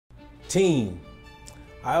Team.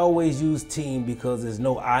 I always use team because there's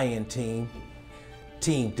no I in team.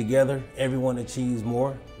 Team, together, everyone achieves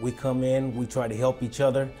more. We come in, we try to help each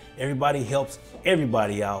other. Everybody helps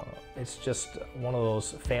everybody out. It's just one of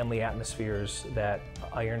those family atmospheres that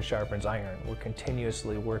iron sharpens iron. We're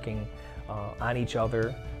continuously working on each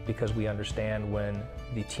other because we understand when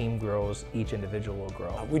the team grows, each individual will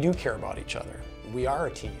grow. We do care about each other. We are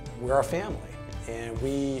a team. We're a family. And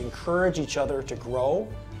we encourage each other to grow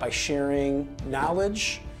by sharing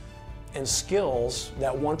knowledge and skills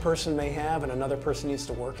that one person may have and another person needs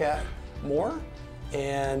to work at more.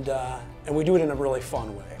 And we do it in a really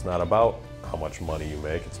fun way. It's not about how much money you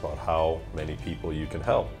make, it's about how many people you can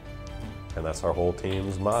help. And that's our whole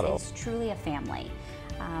team's motto. It's truly a family.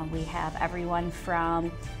 We have everyone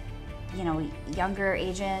from, younger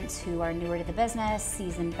agents who are newer to the business,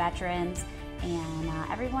 seasoned veterans,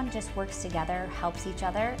 and everyone just works together, helps each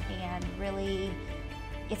other, and really,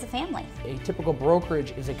 it's a family. A typical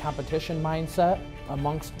brokerage is a competition mindset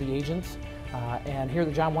amongst the agents, and here at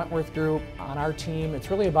the John Wentworth Group, on our team,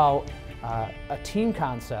 it's really about a team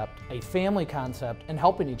concept, a family concept, and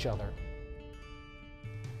helping each other.